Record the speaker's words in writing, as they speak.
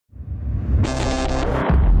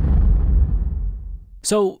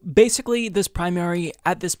So basically, this primary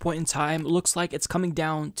at this point in time looks like it's coming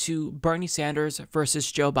down to Bernie Sanders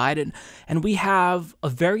versus Joe Biden. And we have a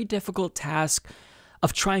very difficult task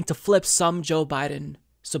of trying to flip some Joe Biden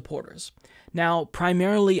supporters. Now,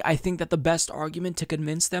 primarily, I think that the best argument to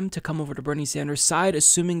convince them to come over to Bernie Sanders' side,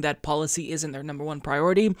 assuming that policy isn't their number one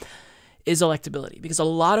priority, is electability. Because a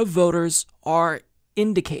lot of voters are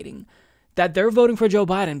indicating that they're voting for Joe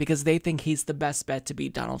Biden because they think he's the best bet to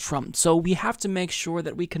beat Donald Trump. So we have to make sure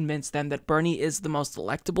that we convince them that Bernie is the most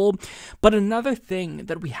electable. But another thing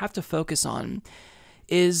that we have to focus on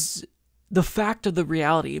is the fact of the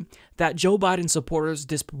reality that Joe Biden supporters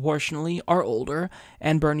disproportionately are older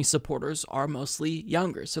and Bernie supporters are mostly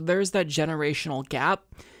younger. So there's that generational gap.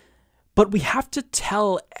 But we have to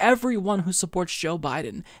tell everyone who supports Joe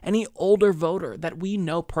Biden, any older voter that we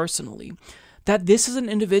know personally, that this is an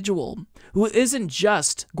individual who isn't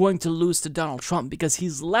just going to lose to Donald Trump because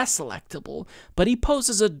he's less electable, but he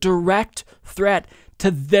poses a direct threat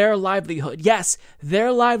to their livelihood. Yes,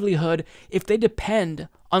 their livelihood if they depend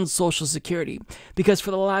on Social Security. Because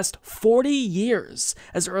for the last 40 years,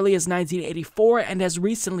 as early as 1984 and as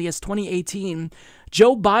recently as 2018,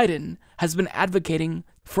 Joe Biden has been advocating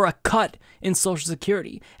for a cut in Social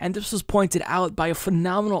Security. And this was pointed out by a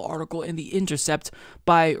phenomenal article in The Intercept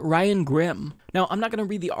by Ryan Grimm. Now, I'm not going to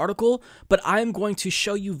read the article, but I'm going to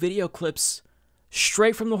show you video clips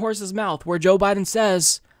straight from the horse's mouth where Joe Biden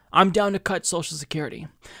says, I'm down to cut Social Security.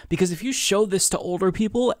 Because if you show this to older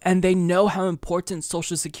people and they know how important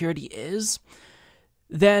Social Security is,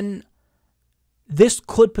 then this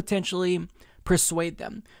could potentially persuade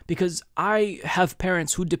them. Because I have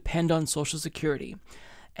parents who depend on Social Security.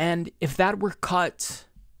 And if that were cut,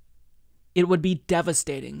 it would be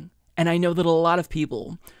devastating. And I know that a lot of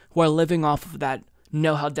people who are living off of that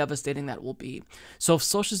know how devastating that will be. So if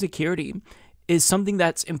Social Security is something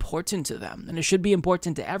that's important to them, and it should be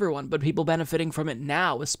important to everyone, but people benefiting from it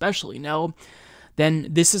now especially know, then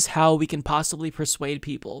this is how we can possibly persuade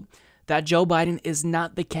people that Joe Biden is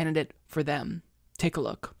not the candidate for them. Take a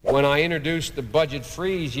look. When I introduced the budget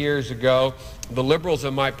freeze years ago, the liberals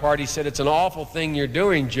of my party said, it's an awful thing you're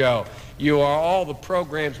doing, Joe. You are all the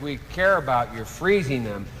programs we care about. You're freezing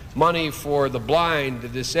them. Money for the blind, the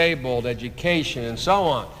disabled, education, and so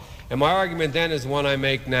on. And my argument then is the one I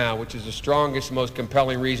make now, which is the strongest, most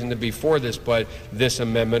compelling reason to be for this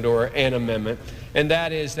amendment or an amendment. And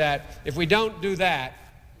that is that if we don't do that,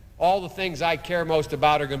 all the things I care most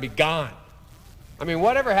about are going to be gone. I mean,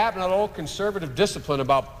 whatever happened to that old conservative discipline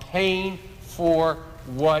about paying for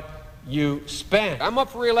what you spend? I'm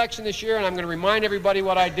up for re-election this year, and I'm going to remind everybody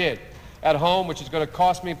what I did at home, which is going to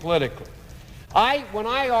cost me politically. When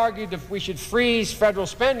I argued that we should freeze federal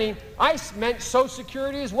spending, I meant Social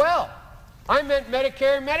Security as well. I meant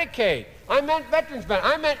Medicare and Medicaid. I meant veterans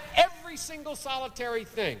benefits. I meant every single solitary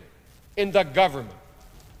thing in the government.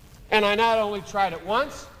 And I not only tried it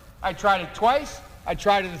once, I tried it twice, I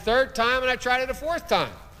tried it a third time, and I tried it a fourth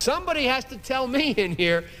time. Somebody has to tell me in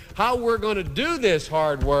here how we're going to do this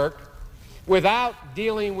hard work without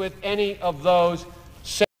dealing with any of those.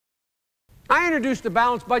 I introduced the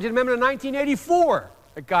balanced budget amendment in 1984.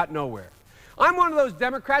 It got nowhere. I'm one of those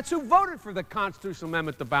Democrats who voted for the constitutional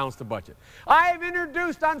amendment to balance the budget. I have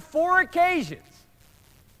introduced on four occasions,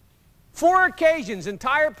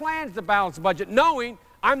 entire plans to balance the budget, knowing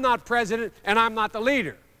I'm not president and I'm not the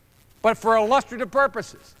leader, but for illustrative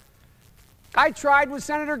purposes. I tried with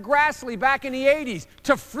Senator Grassley back in the 80s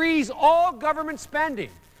to freeze all government spending,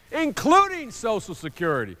 including Social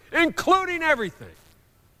Security, including everything.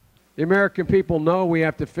 The American people know we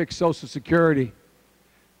have to fix Social Security.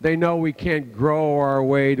 They know we can't grow our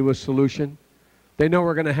way to a solution. They know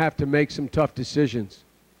we're going to have to make some tough decisions.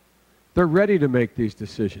 They're ready to make these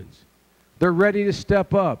decisions. They're ready to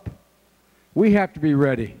step up. We have to be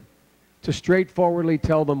ready to straightforwardly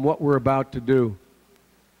tell them what we're about to do.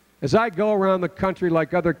 As I go around the country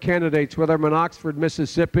like other candidates, whether I'm in Oxford,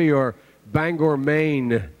 Mississippi or Bangor,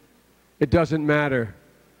 Maine, it doesn't matter.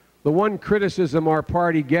 The one criticism our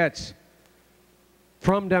party gets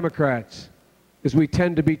from Democrats is we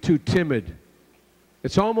tend to be too timid.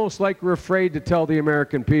 It's almost like we're afraid to tell the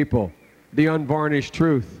American people the unvarnished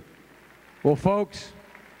truth. Well, folks,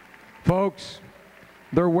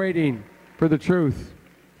 they're waiting for the truth.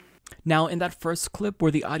 Now, in that first clip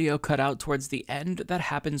where the audio cut out towards the end, that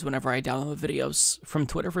happens whenever I download videos from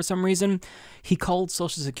Twitter for some reason, he called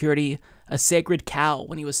Social Security a sacred cow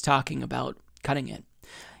when he was talking about cutting it.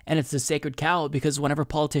 And it's a sacred cow because whenever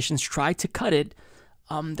politicians try to cut it,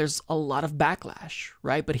 there's a lot of backlash,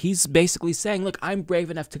 right? But he's basically saying, look, I'm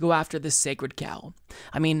brave enough to go after this sacred cow.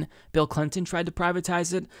 I mean, Bill Clinton tried to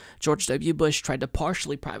privatize it. George W. Bush tried to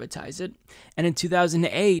partially privatize it. And in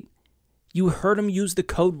 2008, you heard him use the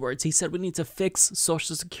code words. He said we need to fix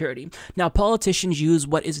Social Security. Now, politicians use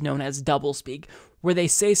what is known as doublespeak, where they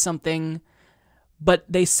say something, but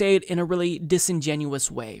they say it in a really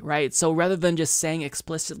disingenuous way, right? So rather than just saying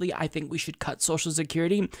explicitly, I think we should cut Social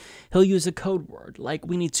Security, he'll use a code word, like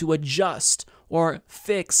we need to adjust or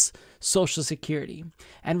fix Social Security.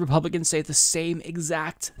 And Republicans say the same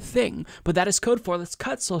exact thing, but that is code for let's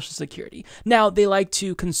cut Social Security. Now, they like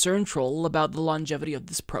to concern troll about the longevity of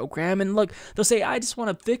this program, and look, they'll say, I just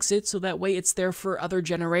want to fix it so that way it's there for other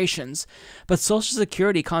generations. But Social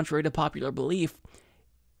Security, contrary to popular belief,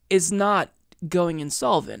 is not going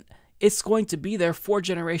insolvent. It's going to be there for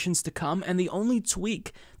generations to come, and the only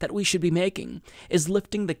tweak that we should be making is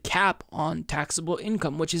lifting the cap on taxable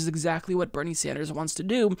income, which is exactly what Bernie Sanders wants to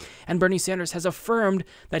do, and Bernie Sanders has affirmed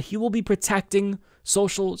that he will be protecting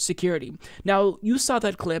Social Security. Now, you saw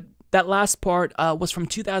that clip. That last part was from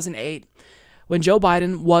 2008, when Joe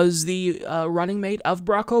Biden was the running mate of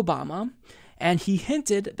Barack Obama, and he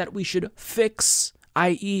hinted that we should fix,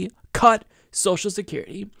 i.e., cut Social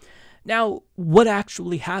Security. Now, what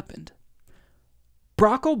actually happened?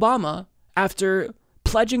 Barack Obama, after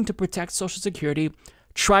pledging to protect Social Security,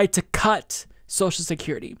 tried to cut Social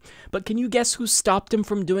Security. But can you guess who stopped him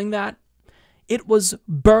from doing that? It was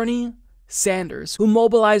Bernie Sanders, who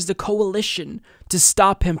mobilized a coalition to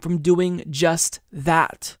stop him from doing just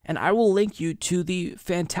that. And I will link you to the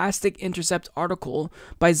fantastic Intercept article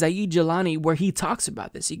by Zaid Jilani where he talks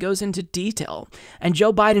about this. He goes into detail. And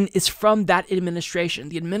Joe Biden is from that administration,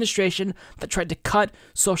 the administration that tried to cut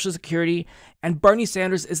Social Security, and Bernie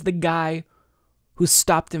Sanders is the guy who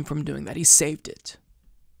stopped him from doing that. He saved it.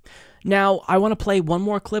 Now, I want to play one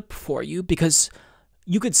more clip for you because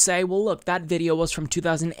you could say, well, look, that video was from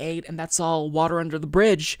 2008 and that's all water under the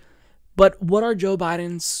bridge. But what are Joe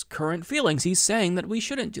Biden's current feelings? He's saying that we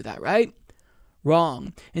shouldn't do that, right?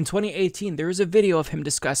 Wrong. In 2018, there is a video of him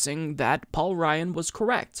discussing that Paul Ryan was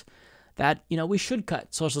correct, that, we should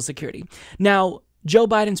cut Social Security. Now, Joe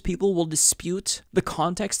Biden's people will dispute the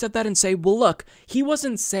context of that and say, well, look, he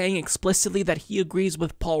wasn't saying explicitly that he agrees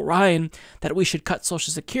with Paul Ryan that we should cut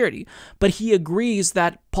Social Security, but he agrees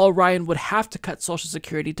that Paul Ryan would have to cut Social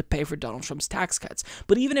Security to pay for Donald Trump's tax cuts.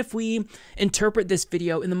 But even if we interpret this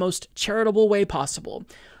video in the most charitable way possible,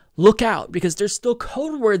 look out, because there's still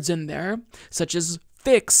code words in there, such as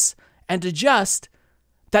fix and adjust,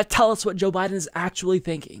 that tell us what Joe Biden is actually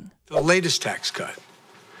thinking. The latest tax cut.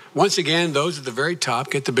 Once again, those at the very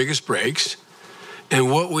top get the biggest breaks.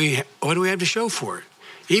 And what do we have to show for it?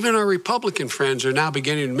 Even our Republican friends are now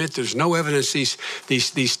beginning to admit there's no evidence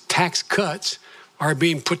these tax cuts are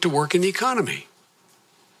being put to work in the economy.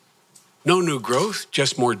 No new growth,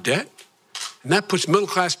 just more debt. And that puts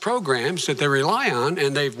middle-class programs that they rely on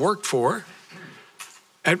and they've worked for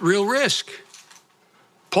at real risk.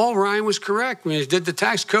 Paul Ryan was correct. When he did the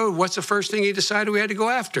tax code, what's the first thing he decided we had to go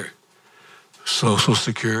after? Social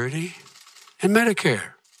Security and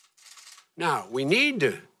Medicare. Now, we need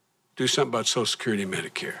to do something about Social Security and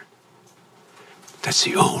Medicare. That's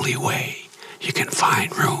the only way you can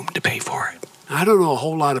find room to pay for it. I don't know a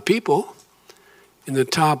whole lot of people in the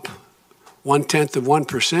top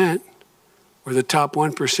 0.1% or the top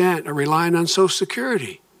 1% are relying on Social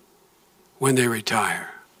Security when they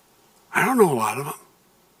retire. I don't know a lot of them.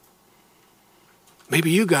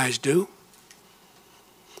 Maybe you guys do.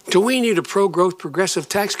 So we need a pro-growth progressive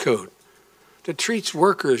tax code that treats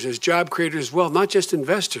workers as job creators as well, not just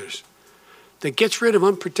investors, that gets rid of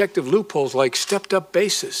unprotected loopholes like stepped-up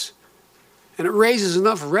basis. And it raises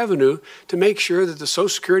enough revenue to make sure that the Social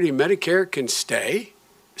Security and Medicare can stay,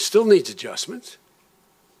 still needs adjustments,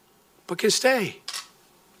 but can stay,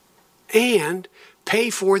 and pay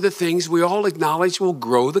for the things we all acknowledge will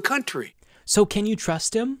grow the country. So can you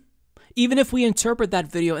trust him? Even if we interpret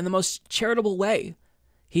that video in the most charitable way,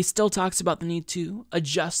 he still talks about the need to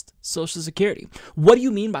adjust Social Security. What do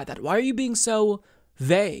you mean by that? Why are you being so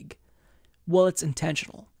vague? Well, it's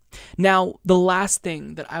intentional. Now, the last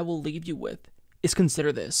thing that I will leave you with is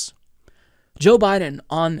consider this. Joe Biden,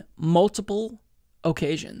 on multiple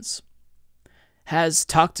occasions, has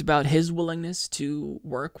talked about his willingness to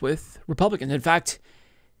work with Republicans. In fact,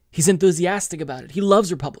 he's enthusiastic about it. He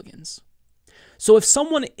loves Republicans. So if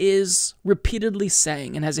someone is repeatedly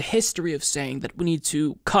saying and has a history of saying that we need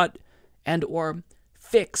to cut and or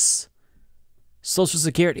fix Social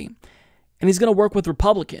Security, and he's going to work with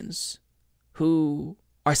Republicans who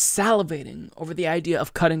are salivating over the idea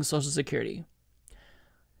of cutting Social Security,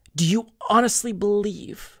 Do you honestly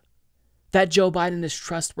believe that Joe Biden is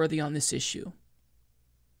trustworthy on this issue?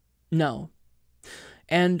 No.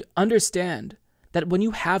 And understand that when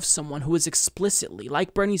you have someone who is explicitly,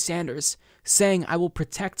 like Bernie Sanders, saying, I will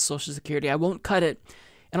protect Social Security, I won't cut it,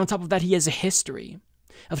 and on top of that, he has a history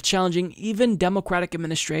of challenging even Democratic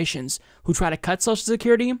administrations who try to cut Social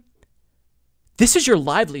Security, this is your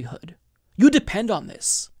livelihood. You depend on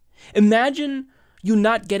this. Imagine you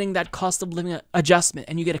not getting that cost of living adjustment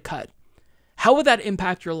and you get a cut. How would that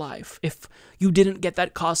impact your life if you didn't get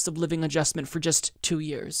that cost of living adjustment for just 2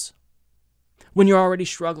 years? When you're already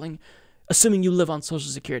struggling, assuming you live on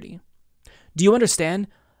Social Security. Do you understand?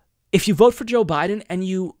 If you vote for Joe Biden and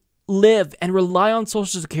you live and rely on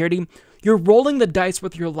Social Security, you're rolling the dice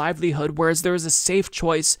with your livelihood, whereas there is a safe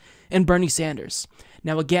choice in Bernie Sanders.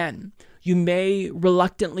 Now again, you may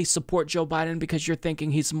reluctantly support Joe Biden because you're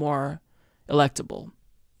thinking he's more electable.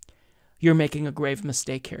 You're making a grave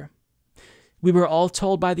mistake here. We were all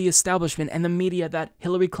told by the establishment and the media that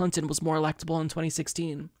Hillary Clinton was more electable in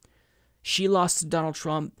 2016. She lost to Donald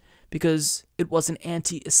Trump because it was an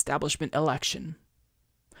anti-establishment election.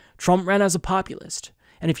 Trump ran as a populist,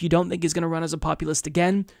 and if you don't think he's going to run as a populist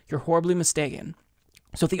again, you're horribly mistaken.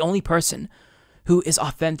 So the only person who is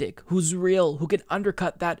authentic, who's real, who can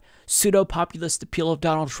undercut that pseudo-populist appeal of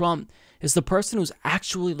Donald Trump is the person who's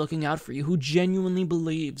actually looking out for you, who genuinely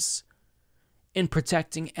believes in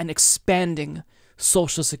protecting and expanding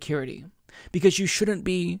Social Security. Because you shouldn't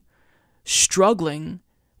be struggling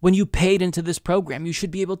when you paid into this program. You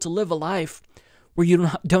should be able to live a life where you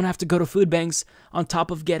don't have to go to food banks on top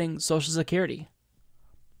of getting Social Security,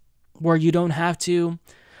 where you don't have to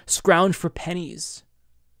scrounge for pennies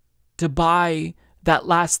to buy that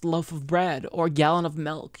last loaf of bread or gallon of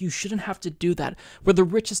milk. You shouldn't have to do that. We're the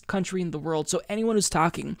richest country in the world, so anyone who's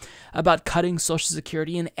talking about cutting Social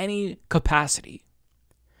Security in any capacity,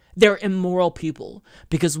 they're immoral people,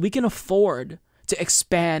 because we can afford to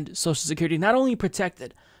expand Social Security, not only protect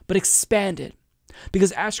it, but expand it.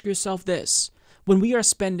 Because ask yourself this, when we are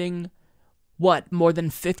spending, more than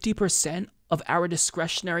 50% of our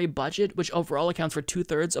discretionary budget, which overall accounts for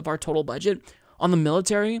 2/3 of our total budget, on the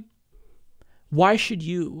military, why should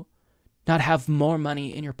you not have more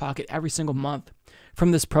money in your pocket every single month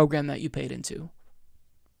from this program that you paid into?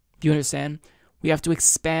 Do you understand? We have to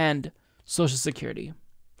expand Social Security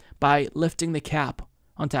by lifting the cap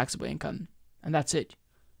on taxable income. And that's it.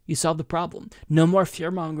 You solve the problem. No more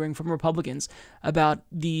fear-mongering from Republicans about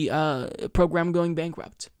the program going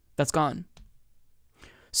bankrupt. That's gone.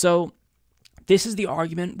 So this is the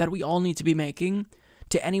argument that we all need to be making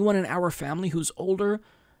to anyone in our family who's older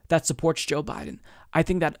that supports Joe Biden. I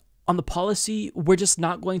think that on the policy, we're just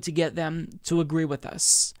not going to get them to agree with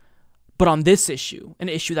us. But on this issue, an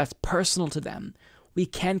issue that's personal to them, we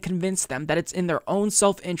can convince them that it's in their own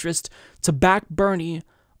self-interest to back Bernie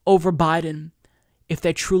over Biden if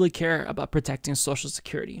they truly care about protecting Social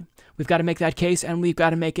Security. We've got to make that case, and we've got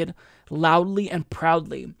to make it loudly and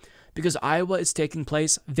proudly, because Iowa is taking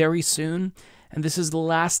place very soon, and this is the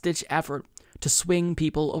last-ditch effort to swing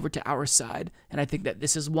people over to our side. And I think that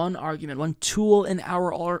this is one argument, one tool in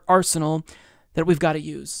our arsenal that we've got to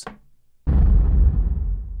use.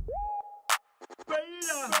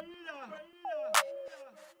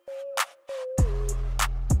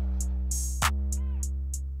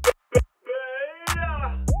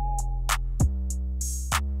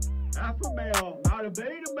 Alpha male, not a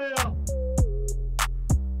beta male.